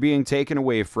rights are being taken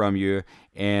away from you,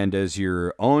 and as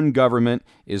your own government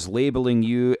is labeling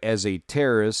you as a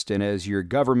terrorist, and as your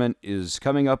government is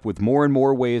coming up with more and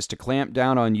more ways to clamp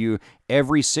down on you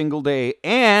every single day,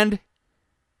 and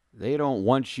they don't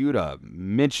want you to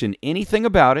mention anything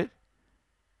about it,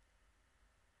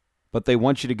 but they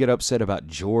want you to get upset about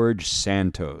George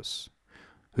Santos.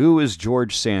 Who is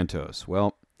George Santos?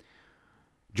 Well,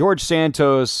 George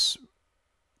Santos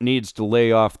needs to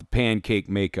lay off the pancake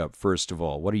makeup, first of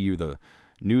all. What are you, the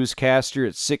newscaster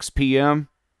at 6 p.m.?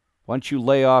 Why don't you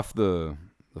lay off the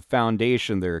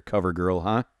foundation there, cover girl,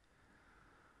 huh?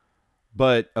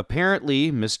 But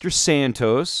apparently, Mr.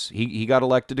 Santos, he got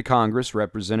elected to Congress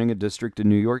representing a district in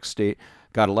New York State,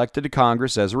 got elected to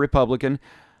Congress as a Republican,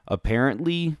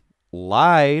 apparently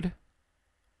lied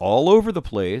all over the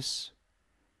place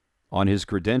on his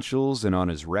credentials and on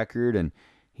his record, and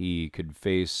he could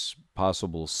face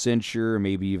possible censure,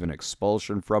 maybe even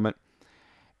expulsion from it.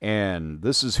 And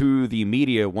this is who the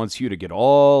media wants you to get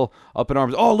all up in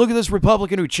arms. Oh, look at this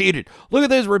Republican who cheated. Look at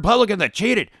this Republican that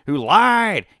cheated, who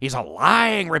lied. He's a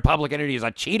lying Republican, and he's a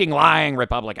cheating, lying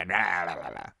Republican.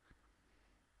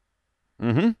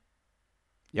 Mm-hmm.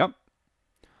 Yep.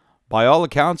 By all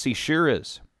accounts, he sure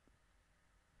is.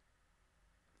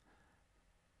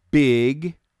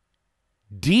 Big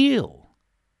deal.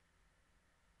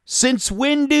 Since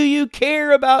when do you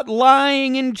care about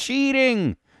lying and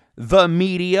cheating? The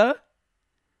media?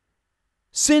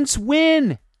 Since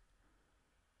when?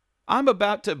 I'm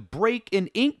about to break an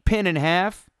ink pen in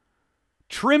half,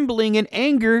 trembling in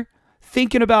anger,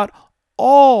 thinking about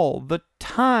all the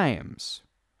times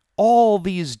all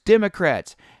these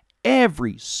Democrats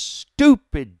every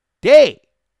stupid day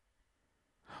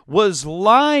was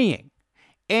lying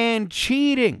and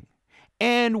cheating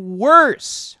and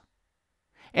worse.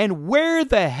 And where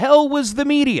the hell was the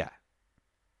media?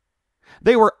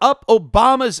 They were up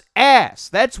Obama's ass.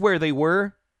 That's where they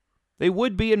were. They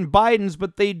would be in Biden's,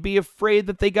 but they'd be afraid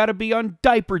that they got to be on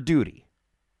diaper duty.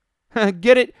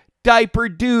 Get it? Diaper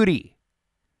duty.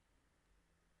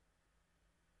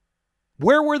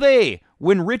 Where were they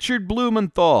when Richard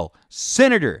Blumenthal,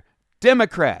 Senator,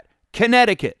 Democrat,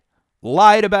 Connecticut,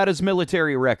 lied about his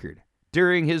military record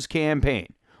during his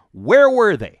campaign? Where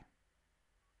were they?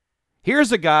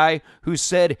 Here's a guy who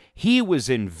said he was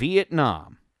in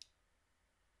Vietnam.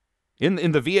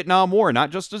 In the Vietnam War, not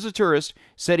just as a tourist,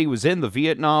 said he was in the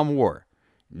Vietnam War.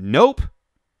 Nope.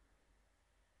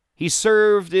 He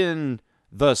served in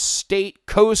the State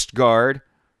Coast Guard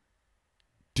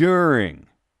during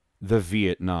the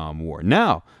Vietnam War.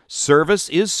 Now, service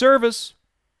is service.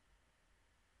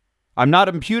 I'm not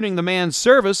impugning the man's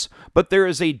service, but there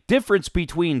is a difference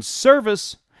between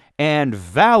service and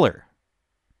valor.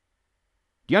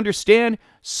 Do you understand?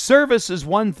 Service is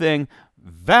one thing,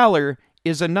 valor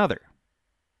is another.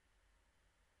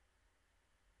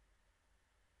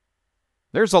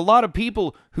 There's a lot of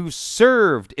people who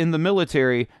served in the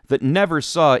military that never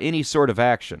saw any sort of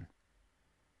action.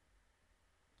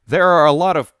 There are a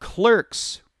lot of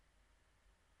clerks,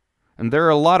 and there are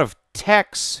a lot of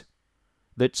techs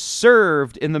that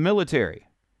served in the military.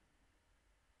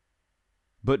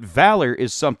 But valor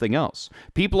is something else.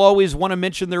 People always want to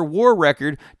mention their war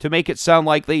record to make it sound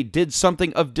like they did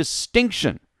something of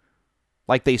distinction,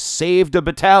 like they saved a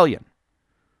battalion,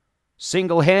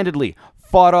 single-handedly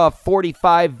fought off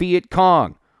 45 Viet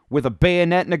Cong with a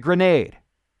bayonet and a grenade.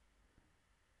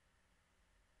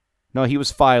 No, he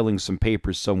was filing some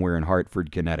papers somewhere in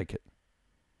Hartford, Connecticut,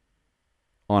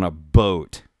 on a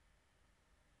boat.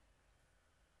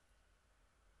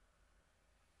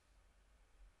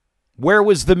 Where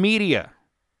was the media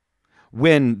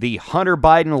when the Hunter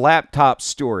Biden laptop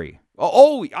story?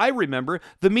 Oh, I remember.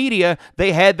 The media,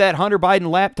 they had that Hunter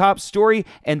Biden laptop story,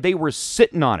 and they were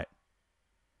sitting on it.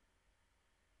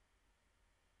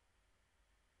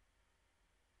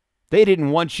 They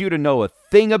didn't want you to know a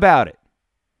thing about it.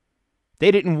 They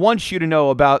didn't want you to know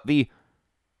about the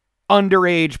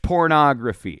underage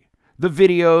pornography, the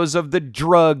videos of the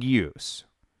drug use,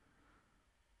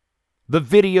 the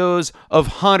videos of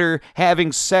Hunter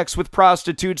having sex with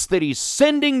prostitutes that he's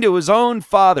sending to his own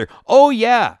father. Oh,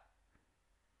 yeah.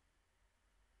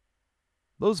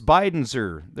 Those Bidens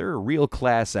they're a real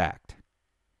class act.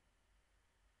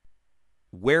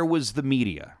 Where was the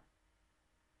media?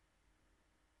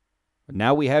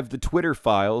 Now we have the Twitter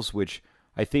files, which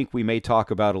I think we may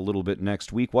talk about a little bit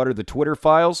next week. What are the Twitter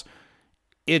files?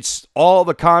 It's all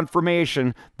the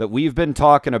confirmation that we've been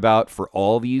talking about for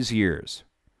all these years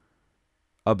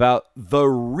about the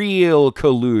real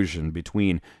collusion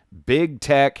between big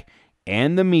tech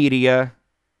and the media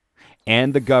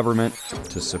and the government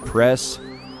to suppress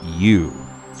you.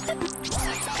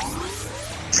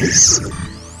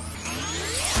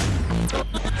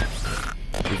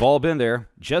 We've all been there.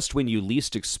 Just when you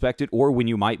least expect it or when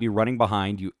you might be running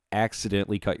behind, you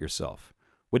accidentally cut yourself.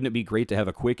 Wouldn't it be great to have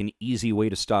a quick and easy way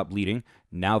to stop bleeding?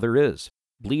 Now there is.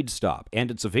 Bleed Stop, and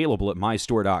it's available at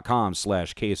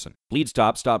mystore.com/Cason. Bleed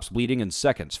Stop stops bleeding in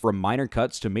seconds from minor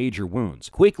cuts to major wounds.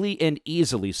 Quickly and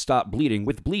easily stop bleeding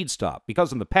with Bleed Stop,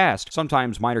 because in the past,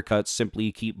 sometimes minor cuts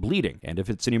simply keep bleeding, and if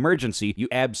it's an emergency, you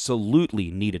absolutely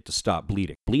need it to stop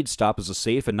bleeding. Bleed Stop is a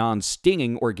safe and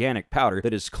non-stinging organic powder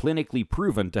that is clinically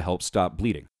proven to help stop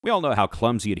bleeding. We all know how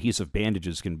clumsy adhesive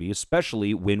bandages can be,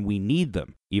 especially when we need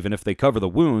them. Even if they cover the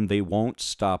wound, they won't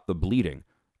stop the bleeding.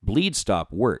 Bleed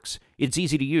Stop works. It's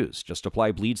easy to use. Just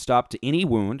apply Bleed Stop to any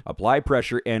wound, apply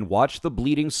pressure, and watch the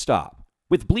bleeding stop.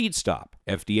 With Bleed Stop,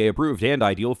 FDA approved and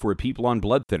ideal for people on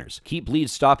blood thinners. Keep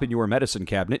Bleed Stop in your medicine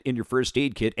cabinet, in your first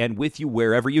aid kit, and with you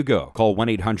wherever you go. Call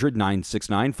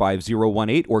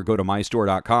 1-800-969-5018 or go to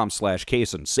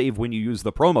mystore.com/Cason. Save when you use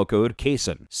the promo code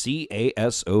Cason,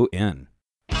 CASON.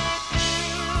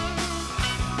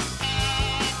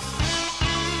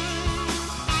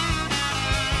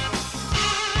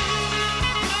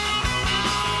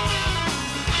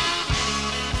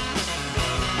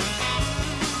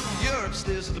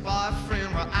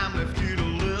 Boyfriend, where I'm left you to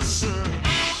listen.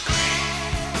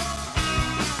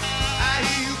 I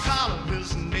hear you calling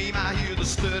his name, I hear the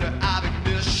stutter of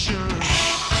ignition.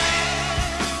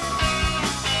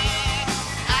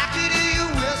 I could hear you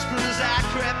whisper as I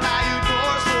crept by your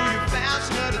door, so you found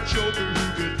another joker who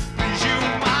could please you.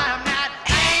 Why I'm not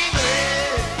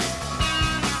angry,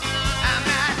 I'm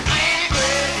not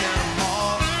angry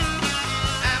anymore.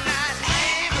 I'm not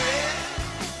angry.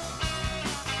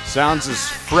 Sounds as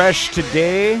fresh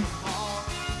today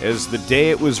as the day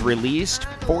it was released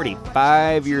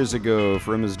 45 years ago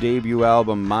from his debut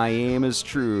album, My Aim is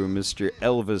True, Mr.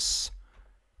 Elvis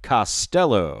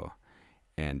Costello.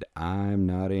 And I'm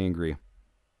not angry.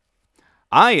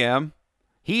 I am.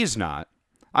 He's not.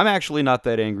 I'm actually not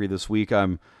that angry this week.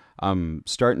 I'm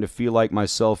starting to feel like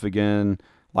myself again.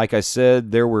 Like I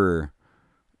said, there was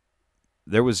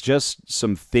just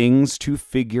some things to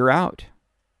figure out.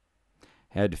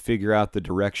 Had to figure out the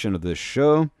direction of this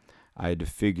show. I had to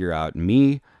figure out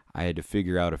me. I had to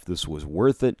figure out if this was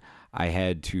worth it. I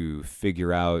had to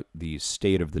figure out the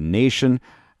state of the nation.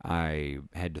 I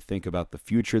had to think about the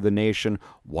future of the nation,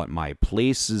 what my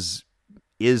place is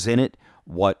in it,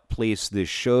 what place this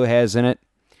show has in it.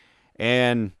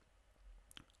 And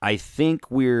I think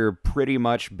we're pretty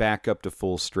much back up to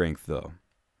full strength, though.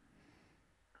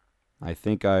 I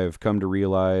think I've come to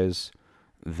realize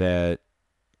that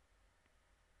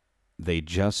they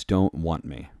just don't want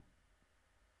me.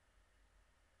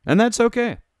 And that's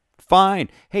okay. Fine.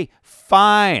 Hey,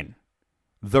 fine.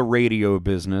 The radio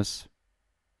business.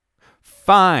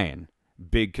 Fine,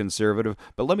 big conservative.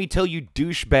 But let me tell you,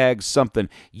 douchebags, something.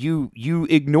 You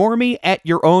ignore me at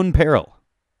your own peril.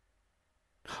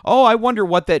 Oh, I wonder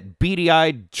what that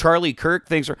beady-eyed Charlie Kirk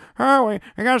thinks. Oh,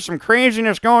 we got some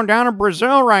craziness going down in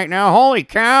Brazil right now. Holy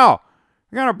cow.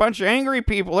 We got a bunch of angry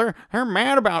people. They're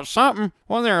mad about something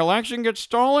when their election gets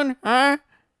stolen, huh?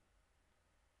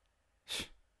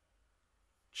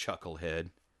 Chucklehead.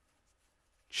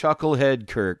 Chucklehead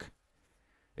Kirk.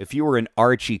 If you were an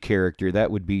Archie character, that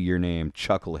would be your name,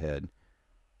 Chucklehead.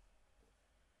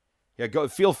 Yeah, go.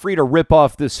 Feel free to rip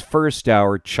off this first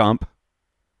hour, chump.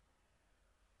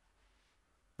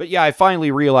 But yeah, I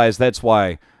finally realized that's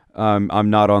why I'm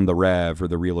not on the RAV or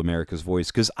the Real America's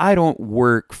Voice, because I don't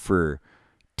work for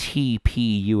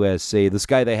TPUSA. This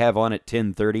guy they have on at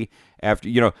 10:30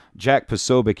 after, Jack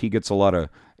Posobiec, he gets a lot of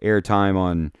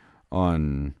airtime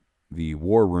on the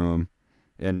War Room,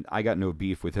 and I got no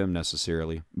beef with him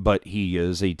necessarily, but he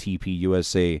is a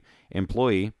TPUSA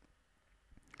employee,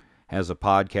 has a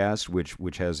podcast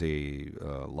which has a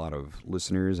lot of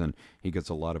listeners, and he gets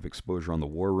a lot of exposure on the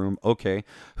War Room. Okay,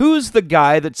 who's the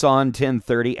guy that's on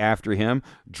 10:30 after him?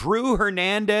 Drew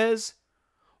Hernandez?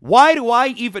 Why do I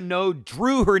even know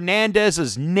Drew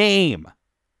Hernandez's name?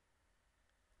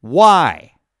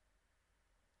 Why?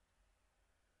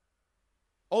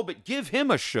 Oh, but give him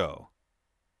a show.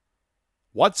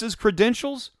 What's his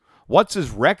credentials? What's his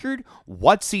record?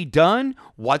 What's he done?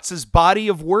 What's his body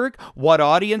of work? What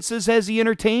audiences has he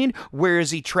entertained? Where has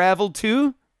he traveled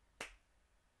to?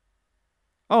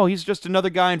 Oh, he's just another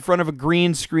guy in front of a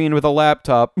green screen with a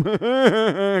laptop. Kind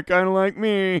of like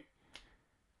me.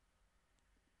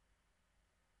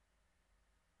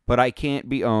 But I can't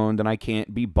be owned and I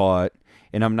can't be bought,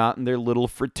 and I'm not in their little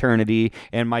fraternity,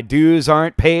 and my dues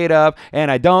aren't paid up, and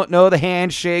I don't know the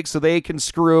handshake, so they can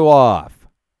screw off.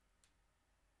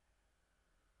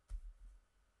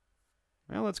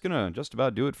 Well, that's going to just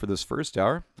about do it for this first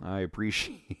hour. I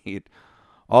appreciate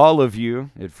all of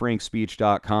you at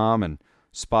frankspeech.com and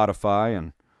Spotify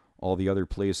and all the other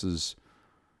places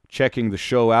checking the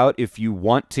show out. If you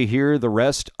want to hear the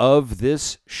rest of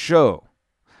this show,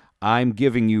 I'm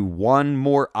giving you one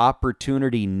more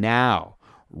opportunity now.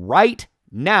 Right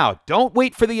now. Don't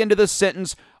wait for the end of this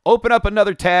sentence. Open up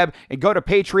another tab and go to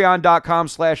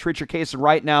patreon.com/Richard Cason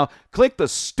right now. Click the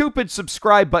stupid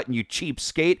subscribe button, you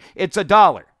cheapskate. It's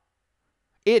 $1.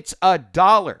 It's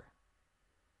 $1.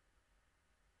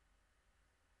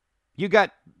 You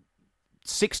got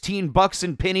 $16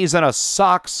 in pennies and a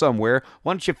sock somewhere.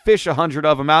 Why don't you fish 100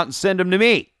 of them out and send them to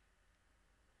me?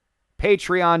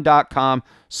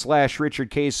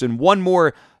 Patreon.com/Richard Cason. One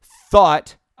more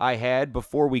thought I had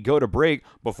before we go to break,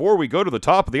 before we go to the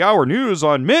top of the hour news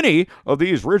on many of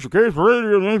these Richard Cason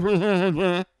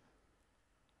radio.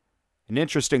 An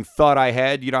interesting thought I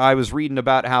had, I was reading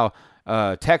about how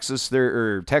Texas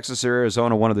or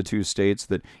Arizona, one of the two states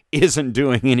that isn't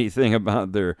doing anything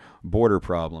about their border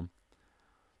problem.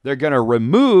 They're going to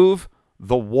remove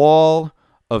the wall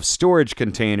of storage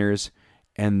containers,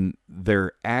 and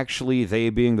they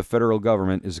being the federal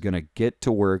government, is going to get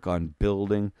to work on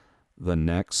building the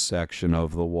next section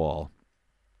of the wall,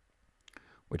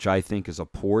 which I think is a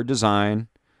poor design.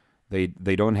 They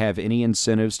don't have any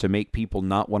incentives to make people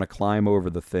not want to climb over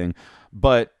the thing.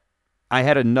 But I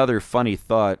had another funny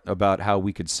thought about how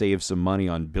we could save some money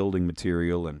on building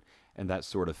material and that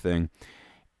sort of thing.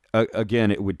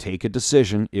 Again, it would take a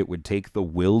decision. It would take the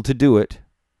will to do it.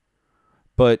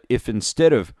 But if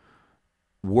instead of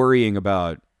worrying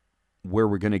about where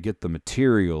we're going to get the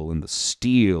material and the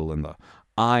steel and the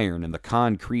iron and the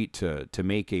concrete to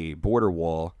make a border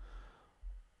wall,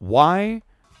 why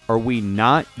are we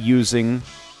not using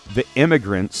the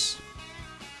immigrants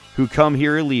who come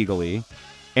here illegally,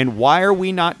 and why are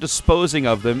we not disposing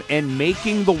of them and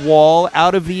making the wall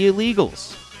out of the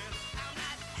illegals?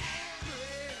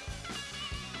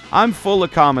 I'm full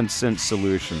of common sense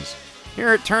solutions. Here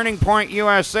at Turning Point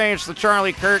USA, it's the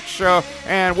Charlie Kirk Show,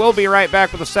 and we'll be right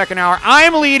back with the second hour.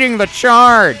 I'm leading the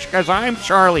charge, because I'm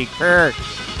Charlie Kirk.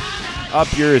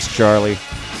 Up yours, Charlie.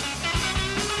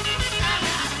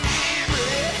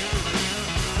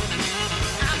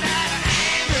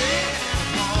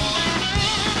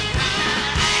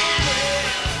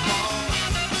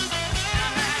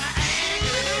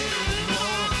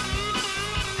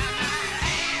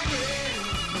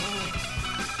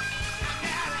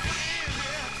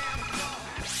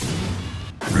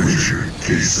 Richard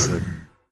Cason.